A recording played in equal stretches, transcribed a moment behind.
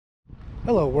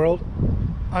Hello world,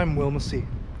 I'm Will Massey,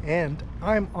 and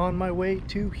I'm on my way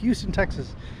to Houston,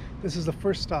 Texas. This is the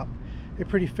first stop, a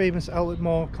pretty famous outlet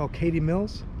mall called Katy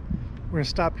Mills. We're gonna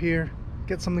stop here,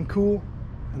 get something cool,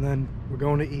 and then we're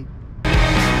going to eat.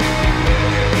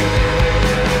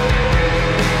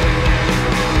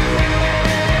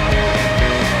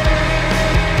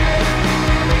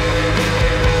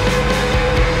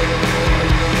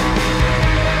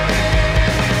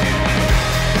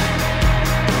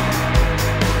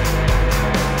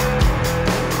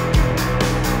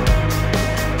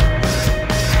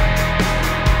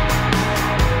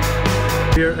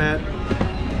 Here at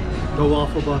the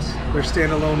Waffle Bus, their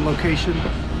standalone location.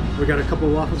 We got a couple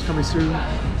of waffles coming soon,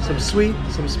 some sweet,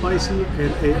 some spicy,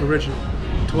 and a original.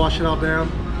 To wash it all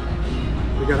down,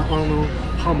 we got an Arnold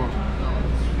Palmer.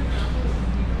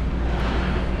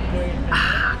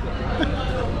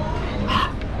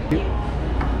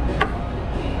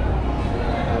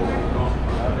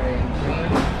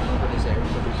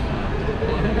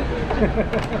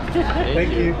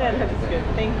 Thank you. That looks good.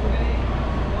 Thank you.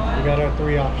 We got our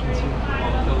three options here.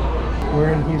 We're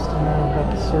in Houston now,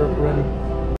 got the syrup ready.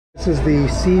 This is the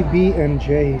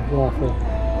CB&J waffle.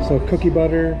 So cookie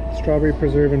butter, strawberry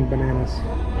preserve, and bananas.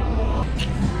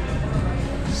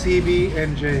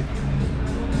 CB&J.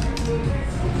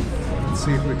 Let's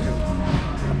see if we can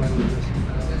combine with this.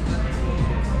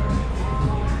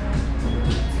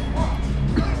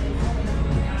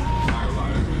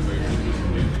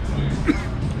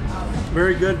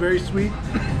 Very good, very sweet.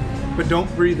 But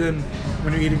don't breathe in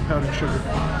when you're eating powdered sugar.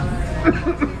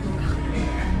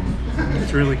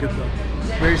 It's really good though.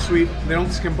 Very sweet. They don't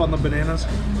skimp on the bananas.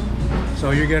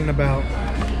 So you're getting about,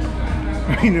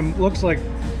 I mean, it looks like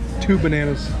 2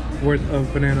 bananas worth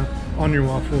of banana on your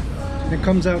waffle. It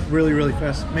comes out really, really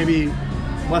fast. Maybe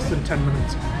less than 10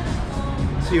 minutes.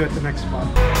 See you at the next spot.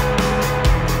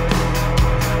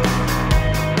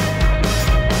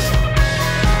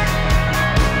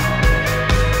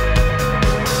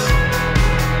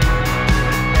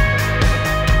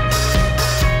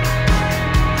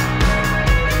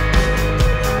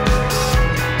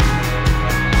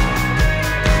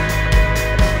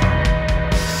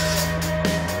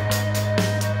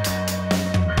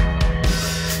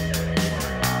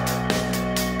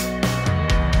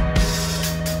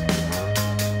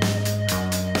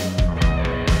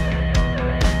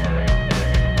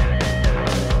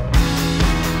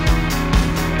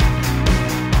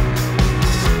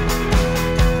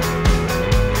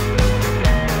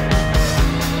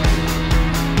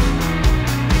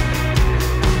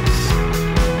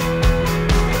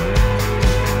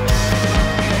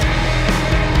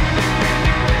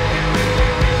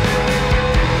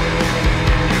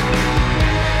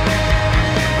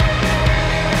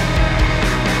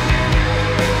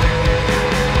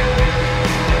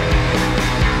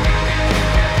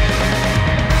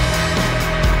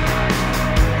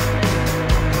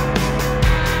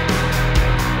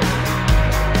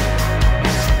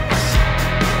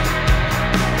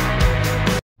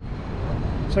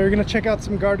 So we're gonna check out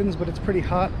some gardens, but it's pretty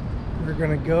hot. We're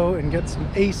gonna go and get some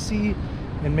AC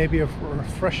and maybe a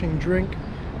refreshing drink.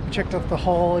 We checked out the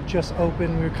hall, it just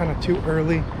opened. We were kind of too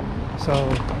early, so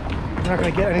we're not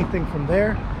gonna get anything from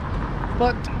there,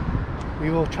 but we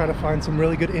will try to find some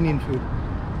really good Indian food.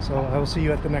 So I will see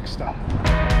you at the next stop.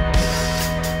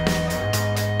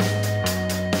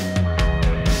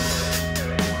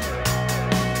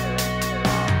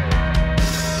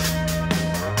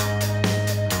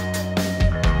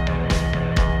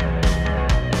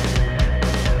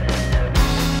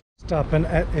 Stopping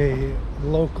at a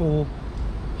local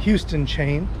Houston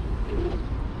chain.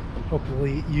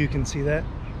 Hopefully you can see that.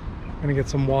 I'm gonna get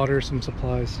some water, some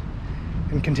supplies,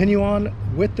 and continue on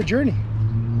with the journey.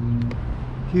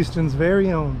 Houston's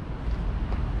very own.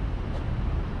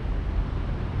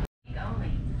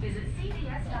 Visit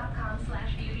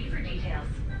cvs.com/beauty for details.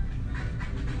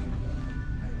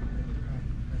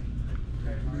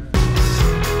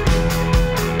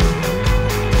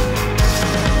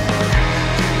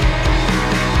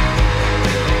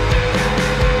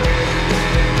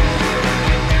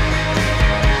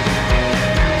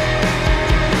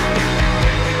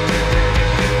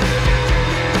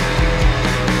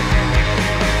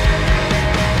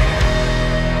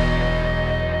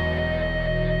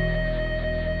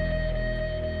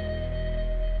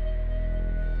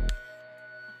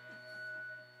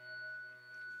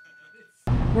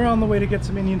 We're on the way to get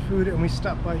some Indian food, and we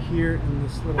stopped by here in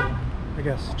this little, I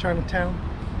guess, Chinatown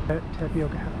at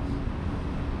Tapioca House.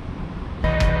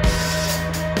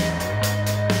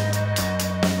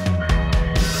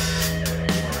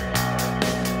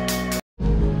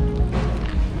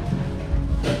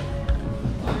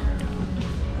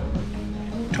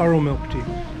 Taro milk tea.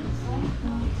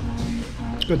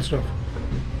 Good stuff.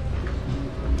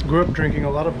 Grew up drinking a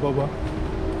lot of boba,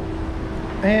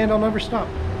 and I'll never stop.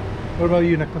 What about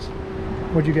you, Nicholas?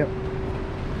 What'd you get?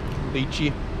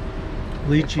 Lychee.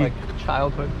 Lychee. It's like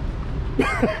childhood.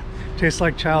 Tastes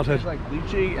like childhood. It's like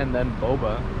lychee and then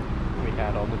boba we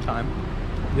had all the time.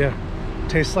 Yeah.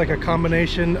 Tastes like a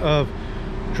combination of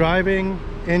driving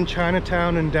in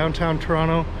Chinatown in downtown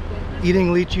Toronto,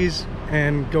 eating lychees,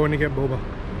 and going to get boba.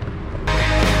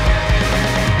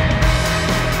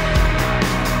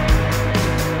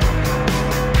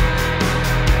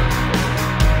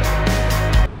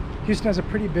 Houston has a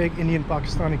pretty big Indian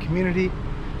Pakistani community,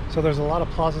 so there's a lot of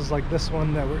plazas like this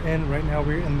one that we're in. Right now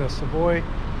we're in the Savoy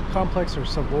complex, or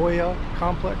Savoya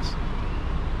complex.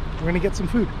 We're gonna get some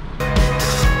food.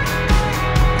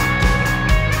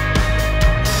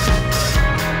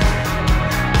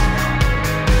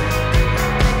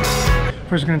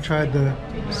 First, we're gonna try the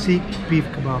Sikh beef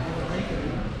kebab.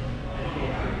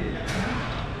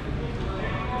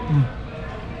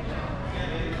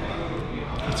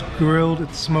 It's grilled,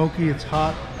 it's smoky, it's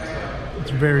hot.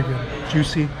 It's very good,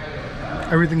 juicy,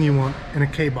 everything you want in a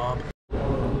kebab.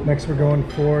 Next, we're going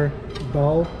for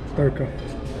dal tadka.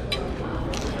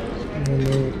 And then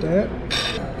go with that.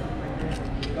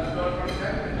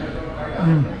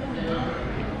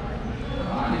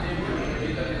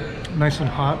 Nice and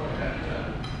hot,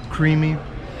 creamy,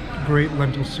 great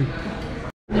lentil soup.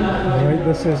 Alright,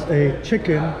 this is a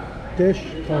chicken dish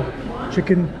called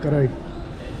chicken karai.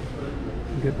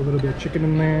 Get a little bit of chicken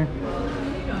in there,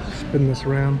 spin this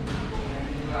around.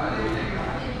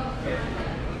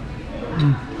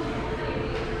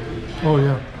 Oh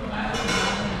yeah.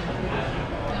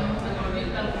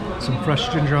 Some fresh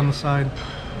ginger on the side,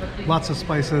 lots of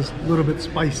spices, a little bit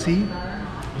spicy,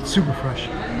 but super fresh.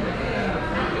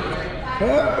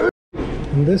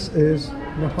 And this is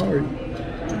Nahari.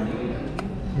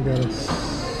 You gotta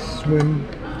swim,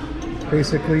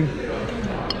 basically,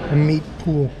 a meat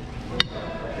pool.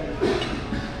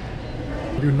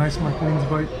 Do a nice Marquin's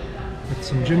bite with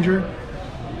some ginger.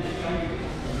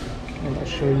 And I'll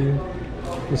show you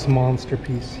this monster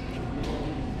piece.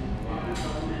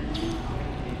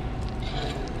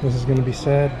 This is gonna be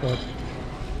sad, but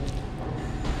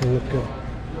it'll look good.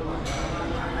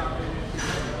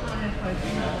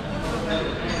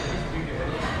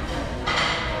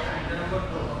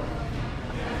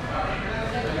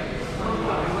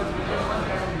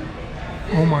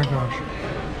 Oh my gosh.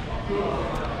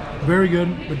 Very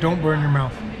good, but don't burn your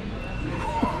mouth.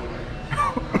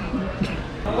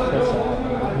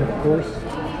 And of course,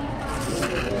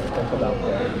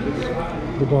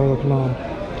 the garlic naan.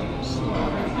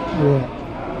 Yeah.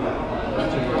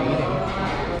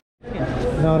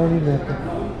 No, I don't need that.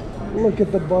 Look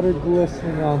at the butter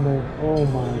glistening on there. Oh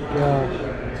my gosh.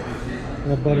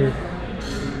 That butter,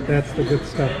 that's the good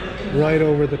stuff. Right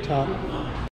over the top.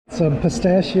 Some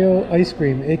pistachio ice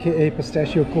cream, aka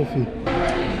pistachio kulfi.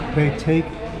 They take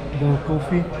the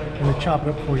kulfi and they chop it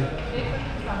up for you.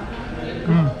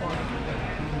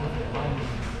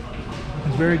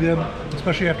 It's very good,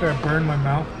 especially after I burned my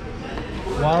mouth.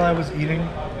 While I was eating,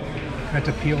 I had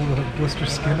to peel the blister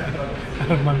skin out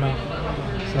of my mouth.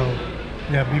 So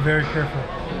yeah, be very careful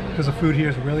because the food here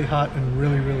is really hot and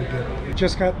really, really good.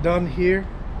 Just got done here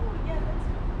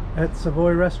at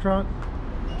Savoy Restaurant.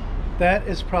 That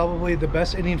is probably the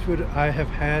best Indian food I have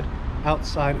had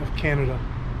outside of Canada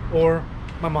or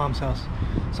my mom's house.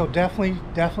 So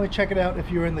definitely check it out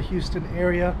if you're in the Houston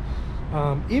area.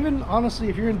 Even honestly,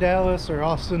 if you're in Dallas or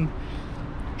Austin,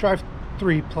 drive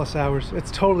 3+ hours. It's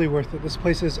totally worth it. This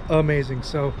place is amazing.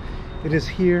 So it is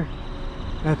here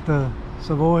at the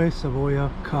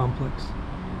Savoya complex.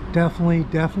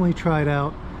 Definitely try it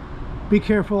out. Be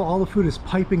careful, all the food is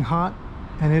piping hot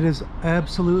and it is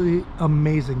absolutely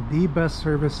amazing. The best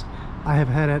service I have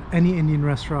had at any Indian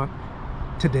restaurant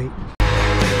to date.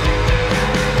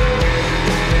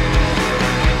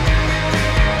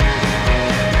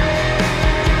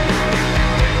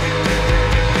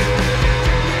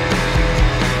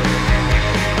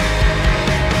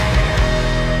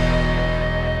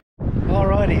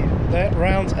 Alrighty, that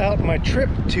rounds out my trip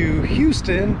to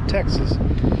Houston, Texas.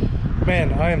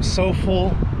 Man, I am so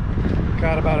full.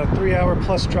 Got about a 3-hour+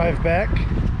 drive back,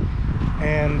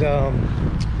 and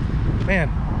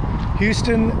man,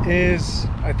 Houston is,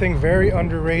 I think, very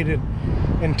underrated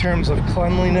in terms of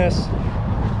cleanliness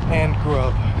and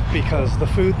grub, because the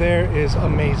food there is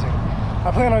amazing.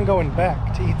 I plan on going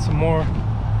back to eat some more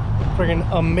friggin'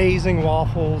 amazing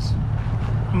waffles,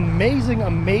 amazing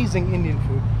Indian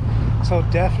food. So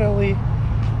definitely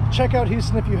check out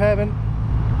Houston if you haven't.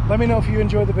 Let me know if you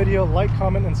enjoyed the video. Like,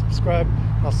 comment, and subscribe.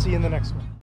 I'll see you in the next one.